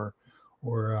add, or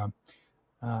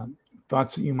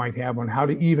thoughts that you might have on how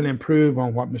to even improve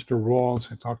on what Mr. Rawles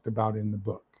had talked about in the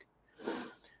book?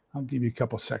 I'll give you a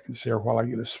couple seconds there while I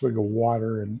get a swig of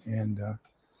water and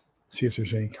see if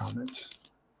there's any comments.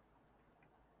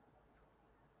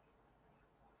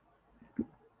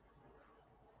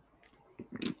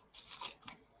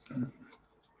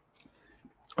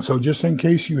 So just in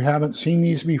case you haven't seen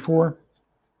these before,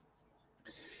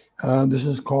 this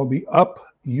is called the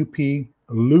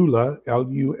Uplula,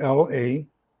 L-U-L-A.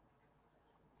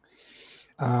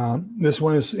 This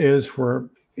one is for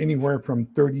anywhere from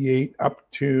 38 up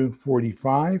to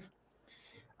 45.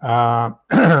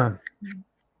 And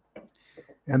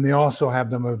they also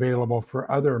have them available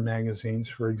for other magazines.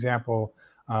 For example,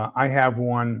 I have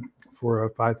one for a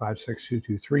 5.56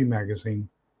 223 magazine.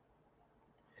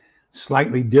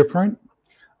 Slightly different.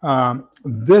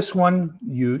 This one,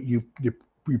 you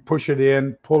push it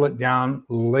in, pull it down,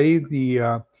 lay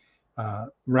the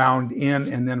round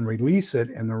in, and then release it,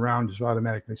 and the round is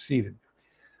automatically seated.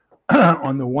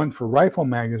 On the one for rifle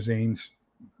magazines,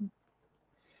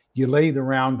 you lay the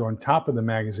round on top of the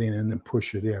magazine and then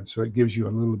push it in. So it gives you a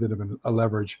little bit of a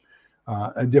leverage,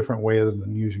 a different way other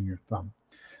than using your thumb.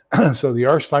 So they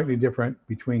are slightly different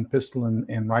between pistol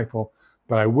and rifle,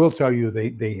 but I will tell you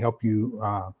they help you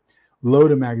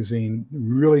load a magazine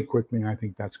really quickly, and I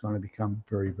think that's going to become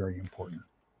very, very important.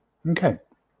 Okay.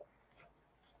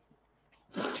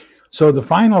 So the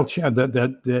final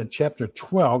the chapter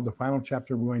 12, the final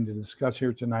chapter we're going to discuss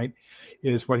here tonight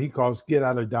is what he calls Get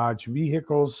Out of Dodge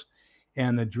Vehicles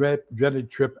and the dreaded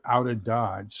trip out of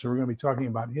Dodge. So we're going to be talking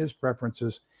about his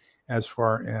preferences as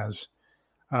far as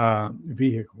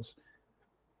vehicles.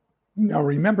 Now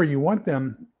remember, you want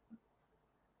them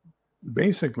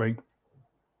basically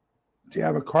to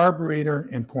have a carburetor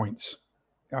and points.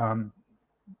 That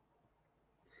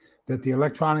the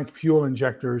electronic fuel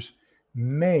injectors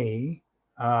may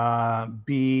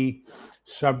be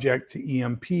subject to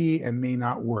EMP and may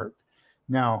not work.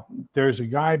 Now, there's a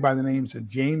guy by the names of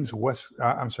James Wesley,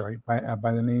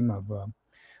 by the name of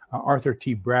Arthur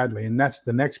T. Bradley, and that's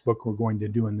the next book we're going to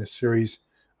do in this series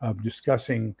of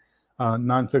discussing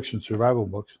nonfiction survival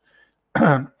books.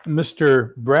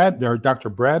 Dr.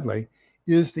 Bradley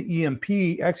is the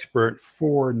EMP expert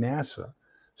for NASA.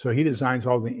 So he designs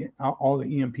all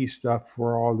the EMP stuff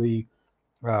for all the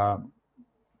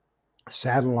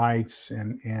satellites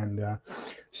and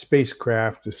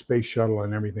spacecraft, the space shuttle,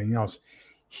 and everything else.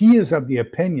 He is of the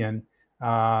opinion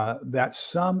that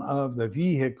some of the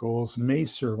vehicles may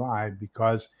survive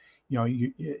because,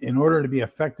 in order to be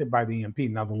affected by the EMP.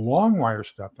 Now, the long wire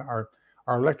stuff, our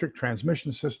electric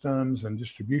transmission systems and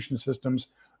distribution systems,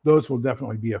 those will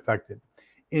definitely be affected.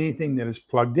 Anything that is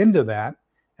plugged into that,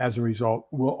 as a result,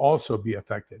 will also be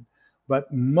affected.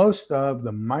 But most of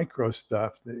the micro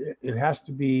stuff, it has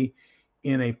to be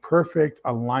in a perfect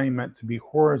alignment to be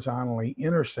horizontally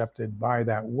intercepted by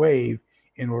that wave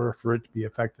in order for it to be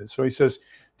affected. So he says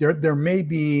there may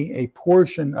be a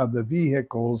portion of the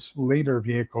vehicles, later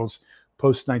vehicles,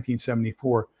 post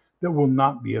 1974, that will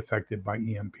not be affected by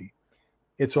EMP.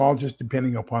 It's all just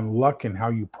depending upon luck and how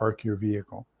you park your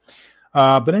vehicle.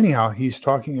 But anyhow, he's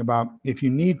talking about if you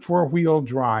need four-wheel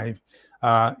drive,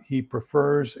 he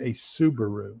prefers a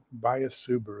Subaru. Buy a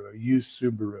Subaru, a used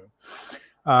Subaru.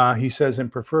 He says,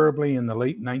 and preferably in the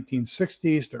late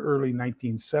 1960s to early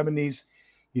 1970s.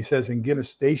 He says, and get a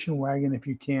station wagon if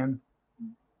you can,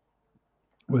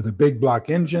 with a big block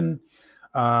engine,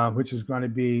 which is going to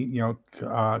be,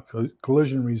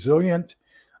 collision resilient.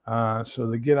 So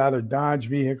the get out of Dodge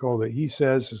vehicle that he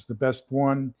says is the best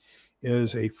one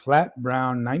is a flat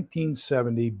brown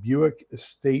 1970 Buick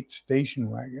Estate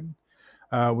station wagon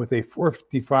with a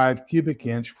 455 cubic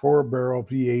inch 4-barrel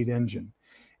V8 engine.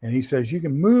 And he says you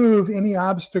can move any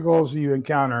obstacles you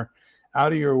encounter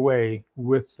out of your way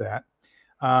with that.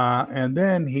 And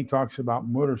then he talks about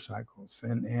motorcycles,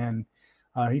 and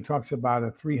he talks about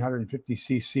a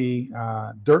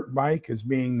 350cc dirt bike as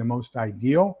being the most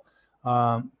ideal.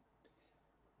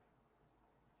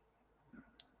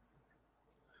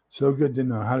 So good to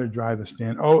know how to drive a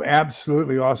stand. Oh,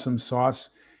 absolutely awesome, Sauce.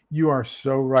 You are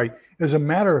so right. As a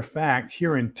matter of fact,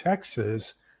 here in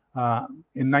Texas,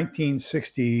 in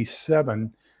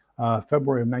 1967,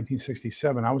 February of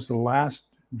 1967, I was the last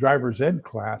driver's ed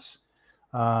class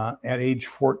at age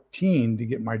 14 to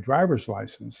get my driver's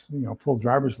license, full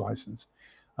driver's license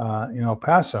in El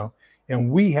Paso. And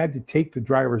we had to take the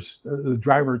driver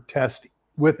test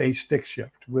with a stick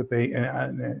shift, with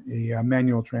a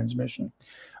manual transmission.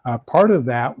 Part of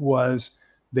that was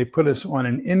they put us on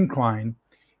an incline,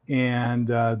 and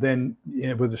then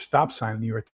with a stop sign,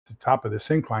 you were at the top of this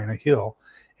incline, a hill,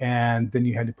 and then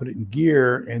you had to put it in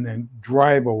gear and then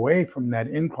drive away from that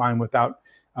incline without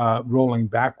rolling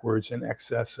backwards in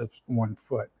excess of 1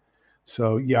 foot.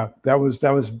 So yeah, that was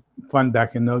fun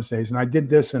back in those days. And I did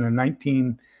this in a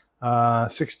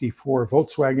 1964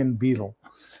 Volkswagen Beetle,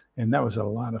 and that was a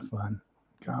lot of fun.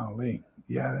 Golly,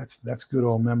 yeah, that's good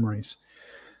old memories.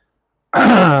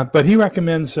 But he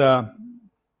recommends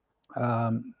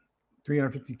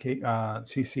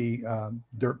 350cc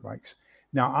dirt bikes.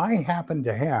 Now, I happen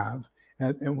to have,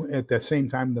 at the same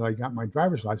time that I got my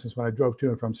driver's license, when I drove to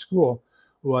and from school,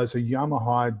 was a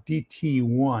Yamaha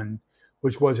DT1,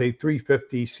 which was a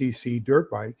 350cc dirt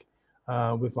bike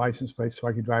with license plates, so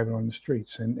I could drive it on the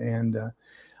streets. And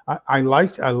I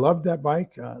loved that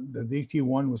bike. The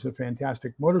DT1 was a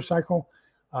fantastic motorcycle.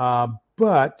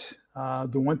 But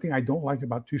the one thing I don't like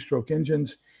about two-stroke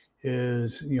engines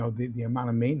is, the amount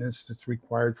of maintenance that's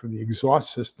required for the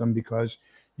exhaust system, because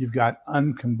you've got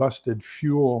uncombusted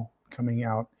fuel coming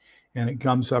out and it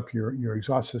gums up your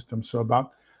exhaust system. So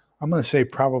I'm going to say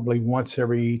probably once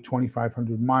every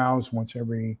 2,500 miles, once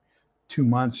every 2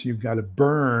 months, you've got to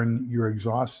burn your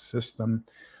exhaust system.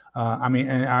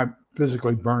 And I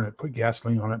physically burn it, put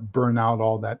gasoline on it, burn out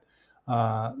all that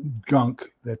gunk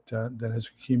that has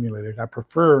accumulated. I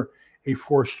prefer a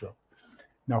 4-stroke.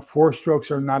 Now, 4-strokes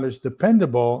are not as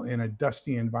dependable in a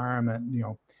dusty environment.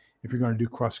 If you're going to do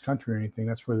cross country or anything,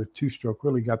 that's where the 2-stroke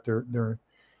really got their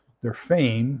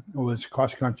fame, was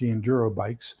cross country enduro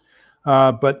bikes.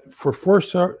 But for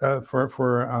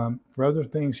other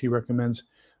things, he recommends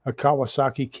a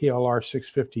Kawasaki KLR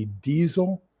 650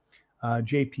 diesel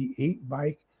JP8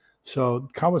 bike. So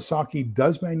Kawasaki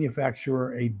does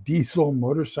manufacture a diesel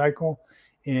motorcycle,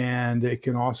 and it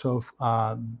can also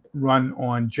run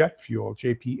on jet fuel,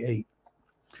 JP8.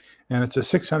 And it's a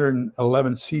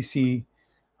 611cc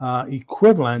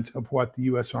equivalent of what the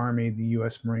U.S. Army, the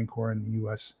U.S. Marine Corps, and the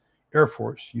U.S. Air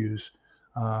Force use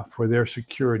for their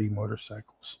security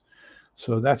motorcycles.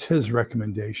 So that's his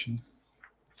recommendation.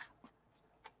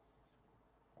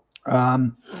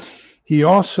 He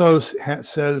also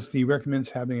says he recommends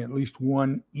having at least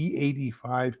one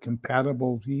E85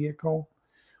 compatible vehicle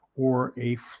or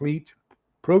a fleet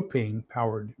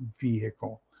propane-powered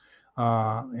vehicle.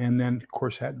 And then, of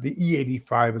course, the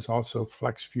E85 is also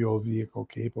flex fuel vehicle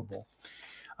capable.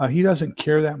 He doesn't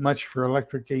care that much for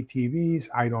electric ATVs.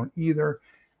 I don't either.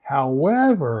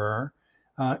 However,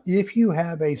 if you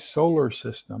have a solar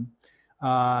system,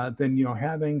 then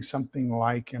having something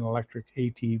like an electric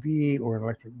ATV or an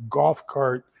electric golf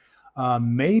cart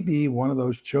may be one of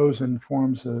those chosen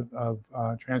forms of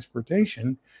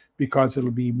transportation, because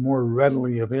it'll be more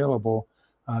readily available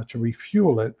to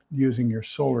refuel it using your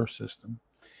solar system.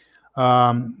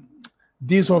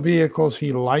 Diesel vehicles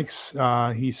he likes.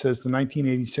 He says the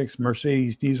 1986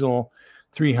 Mercedes diesel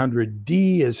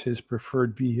 300D is his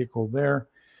preferred vehicle there.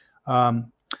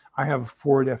 I have a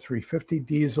Ford F-350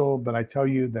 diesel, but I tell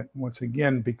you that once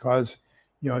again, because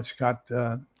it's got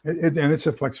and it's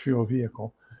a flex fuel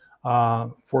vehicle,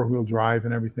 4-wheel drive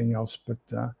and everything else. But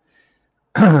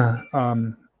yeah,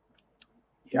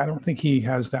 I don't think he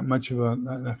has that much of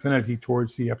an affinity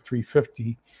towards the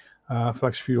F-350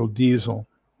 flex fuel diesel.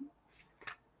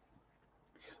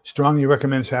 Strongly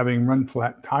recommends having run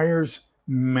flat tires.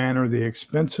 Man, are they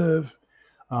expensive.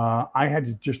 I had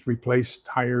to just replace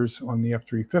tires on the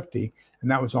F-350,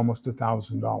 and that was almost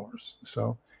 $1,000.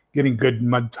 So getting good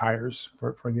mud tires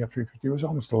for the F-350 was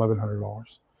almost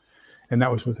 $1,100, and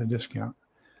that was with a discount.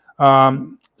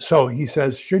 So he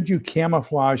says, should you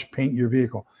camouflage paint your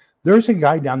vehicle? There's a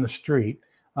guy down the street.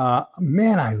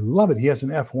 Man, I love it. He has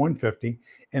an F-150,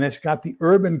 and it's got the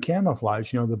urban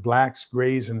camouflage, the blacks,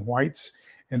 grays, and whites.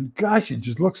 And gosh, it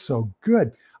just looks so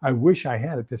good. I wish I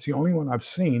had it. That's the only one I've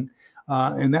seen.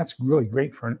 And that's really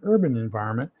great for an urban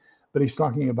environment. But he's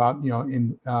talking about,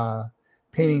 in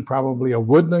painting probably a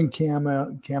woodland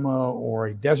camo or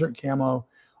a desert camo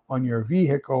on your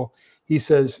vehicle. He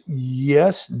says,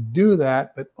 yes, do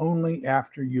that, but only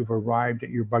after you've arrived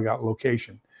at your bug out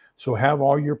location. So have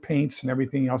all your paints and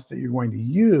everything else that you're going to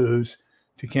use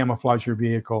to camouflage your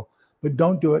vehicle, but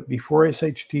don't do it before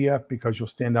SHTF, because you'll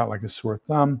stand out like a sore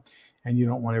thumb and you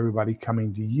don't want everybody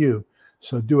coming to you.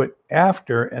 So do it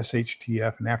after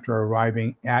SHTF and after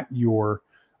arriving at your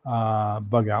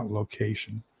bug out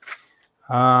location.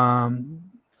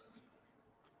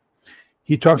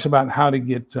 He talks about how to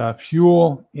get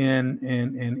fuel in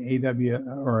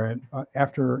AW or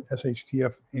after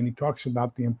SHTF, and he talks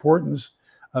about the importance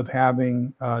of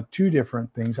having two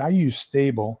different things. I use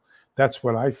Stable. That's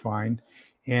what I find.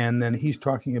 And then he's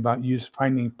talking about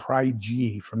finding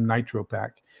Pri-G from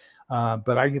NitroPack.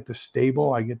 But I get the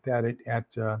Stable. I get that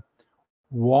at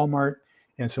Walmart.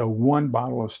 And so one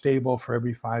bottle of Stable for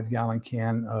every 5-gallon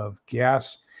can of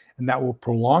gas. And that will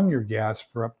prolong your gas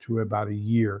for up to about a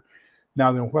year.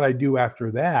 Now, then what I do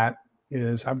after that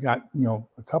is I've got,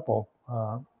 a couple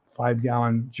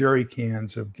 5-gallon jerry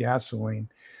cans of gasoline.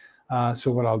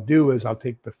 So what I'll do is I'll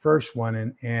take the first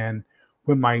one and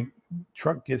when my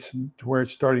truck gets to where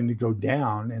it's starting to go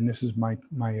down, and this is my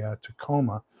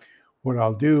Tacoma, what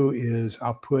I'll do is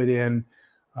I'll put in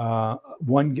about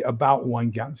 1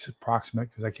 gallon. It's approximate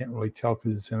because I can't really tell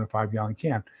because it's in a 5-gallon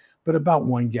can, but about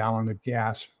 1 gallon of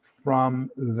gas from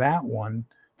that one,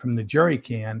 from the jerry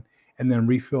can, and then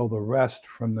refill the rest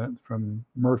from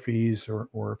Murphy's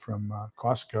or from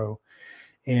Costco,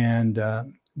 and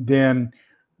then.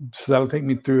 So that'll take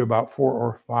me through about 4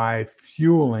 or 5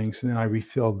 fuelings, and then I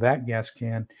refill that gas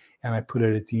can and I put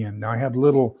it at the end. Now I have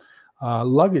little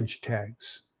luggage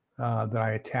tags that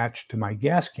I attach to my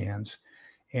gas cans,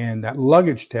 and that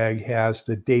luggage tag has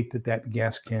the date that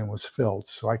gas can was filled.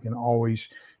 So I can always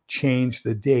change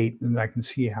the date and I can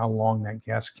see how long that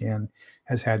gas can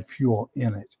has had fuel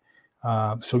in it.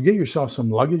 So get yourself some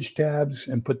luggage tabs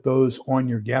and put those on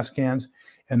your gas cans,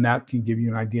 and that can give you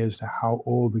an idea as to how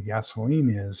old the gasoline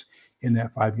is in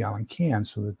that 5-gallon can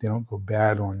so that they don't go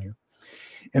bad on you.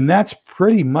 And that's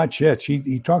pretty much it.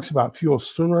 He talks about fuel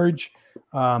storage.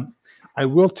 I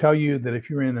will tell you that if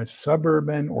you're in a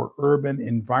suburban or urban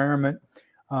environment,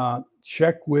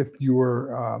 check with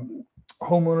your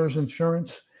homeowner's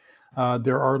insurance.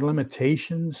 There are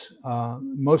limitations.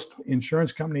 Most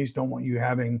insurance companies don't want you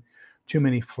having too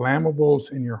many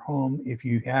flammables in your home. If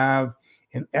you have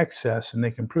in excess, and they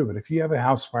can prove it. If you have a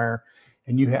house fire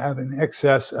and you have an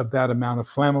excess of that amount of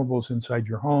flammables inside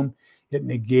your home, it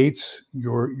negates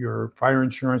your fire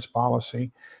insurance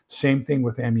policy. Same thing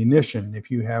with ammunition.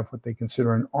 If you have what they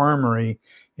consider an armory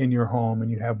in your home and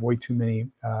you have way too many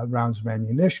rounds of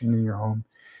ammunition in your home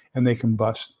and they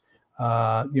combust,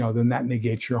 then that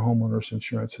negates your homeowner's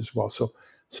insurance as well. So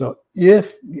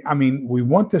we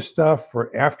want this stuff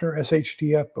for after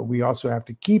SHTF, but we also have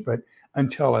to keep it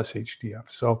until SHTF.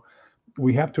 So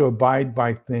we have to abide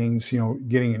by things,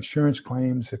 getting insurance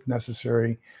claims if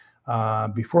necessary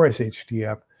before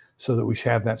SHTF, so that we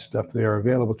have that stuff there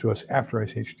available to us after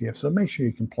SHTF. So make sure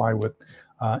you comply with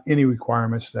any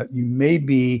requirements that you may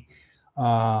be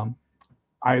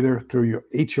either through your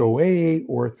HOA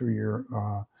or through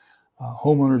your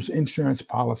homeowner's insurance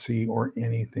policy, or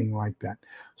anything like that.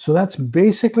 So that's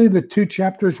basically the 2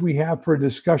 chapters we have for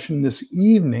discussion this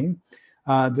evening.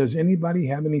 Does anybody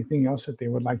have anything else that they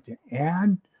would like to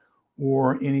add,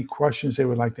 or any questions they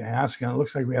would like to ask? And it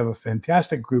looks like we have a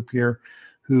fantastic group here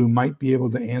who might be able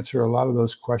to answer a lot of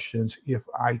those questions if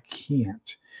I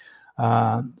can't.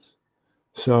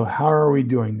 So how are we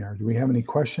doing there? Do we have any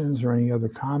questions or any other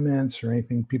comments or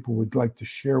anything people would like to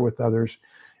share with others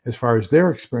as far as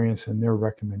their experience and their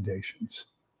recommendations?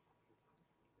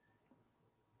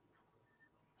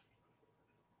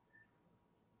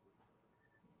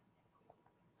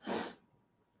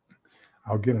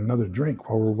 I'll get another drink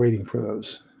while we're waiting for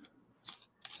those.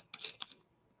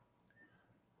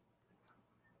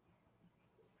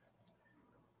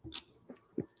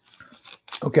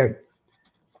 Okay.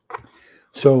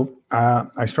 So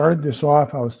I started this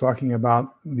off, I was talking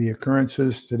about the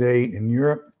occurrences today in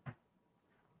Europe.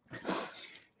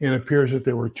 It appears that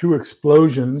there were 2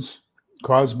 explosions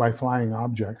caused by flying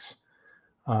objects.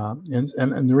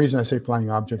 And the reason I say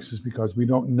flying objects is because we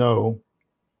don't know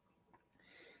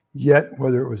yet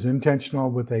whether it was intentional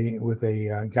with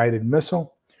a guided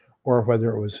missile, or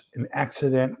whether it was an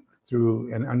accident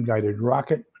through an unguided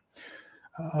rocket.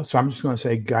 So I'm just going to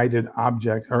say guided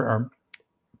object, or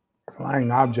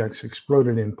flying objects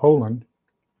exploded in Poland,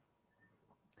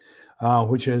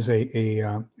 which is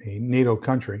a NATO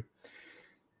country.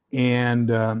 And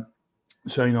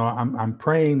so, I'm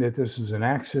praying that this is an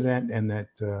accident, and that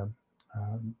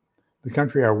the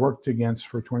country I worked against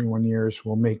for 21 years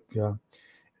will make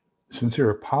sincere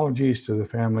apologies to the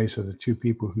families of the 2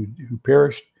 people who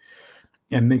perished,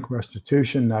 and make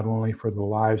restitution not only for the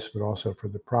lives but also for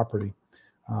the property,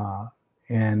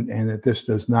 and that this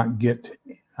does not get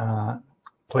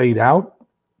played out,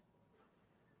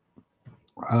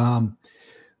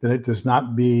 that it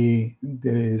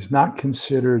is not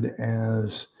considered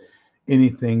as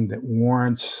anything that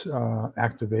warrants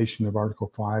activation of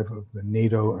Article 5 of the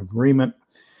NATO agreement,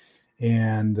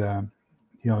 and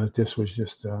that this was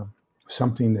just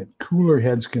something that cooler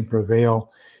heads can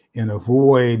prevail and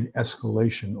avoid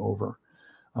escalation over.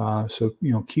 So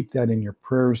keep that in your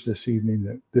prayers this evening,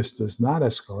 that this does not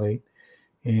escalate,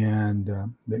 and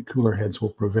that cooler heads will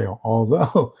prevail.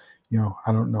 Although,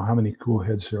 I don't know how many cool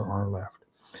heads there are left.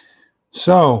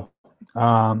 So,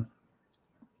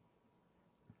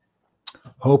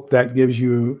 hope that gives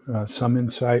you some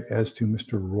insight as to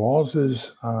Mr.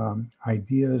 Rawles's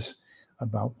ideas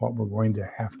about what we're going to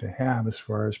have as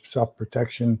far as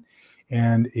self-protection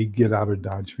and a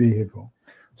get-out-of-Dodge vehicle.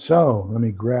 So let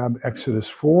me grab Exodus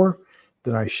 4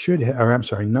 that I should have, or I'm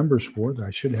sorry, Numbers 4 that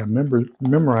I should have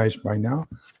memorized by now,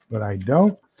 but I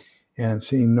don't. And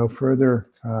seeing no further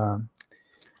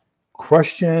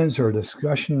questions or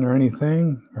discussion or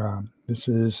anything, this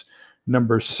is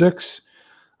number 6,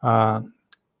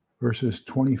 verses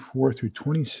 24 through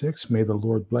 26. May the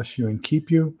Lord bless you and keep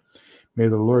you. May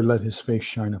the Lord let his face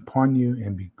shine upon you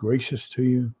and be gracious to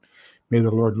you. May the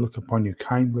Lord look upon you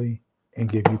kindly and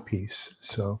give you peace.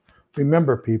 So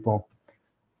remember, people,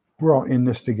 we're all in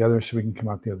this together so we can come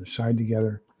out the other side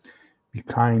together. Be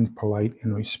kind, polite,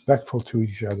 and respectful to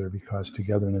each other, because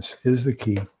togetherness is the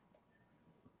key.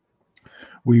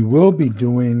 We will be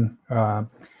doing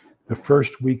the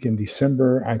first week in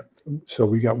December. So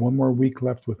we got 1 more week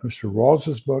left with Mr.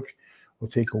 Rawles's book.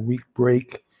 We'll take a week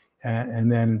break,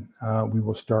 and then we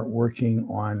will start working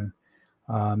on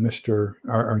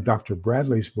Dr.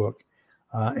 Bradley's book.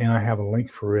 And I have a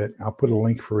link for it. I'll put a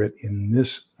link for it in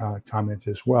this comment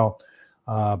as well.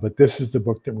 But this is the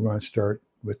book that we're going to start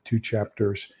with 2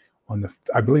 chapters on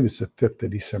I believe it's the 5th of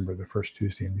December, the first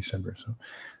Tuesday in December. So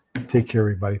take care,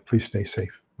 everybody. Please stay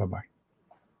safe. Bye-bye.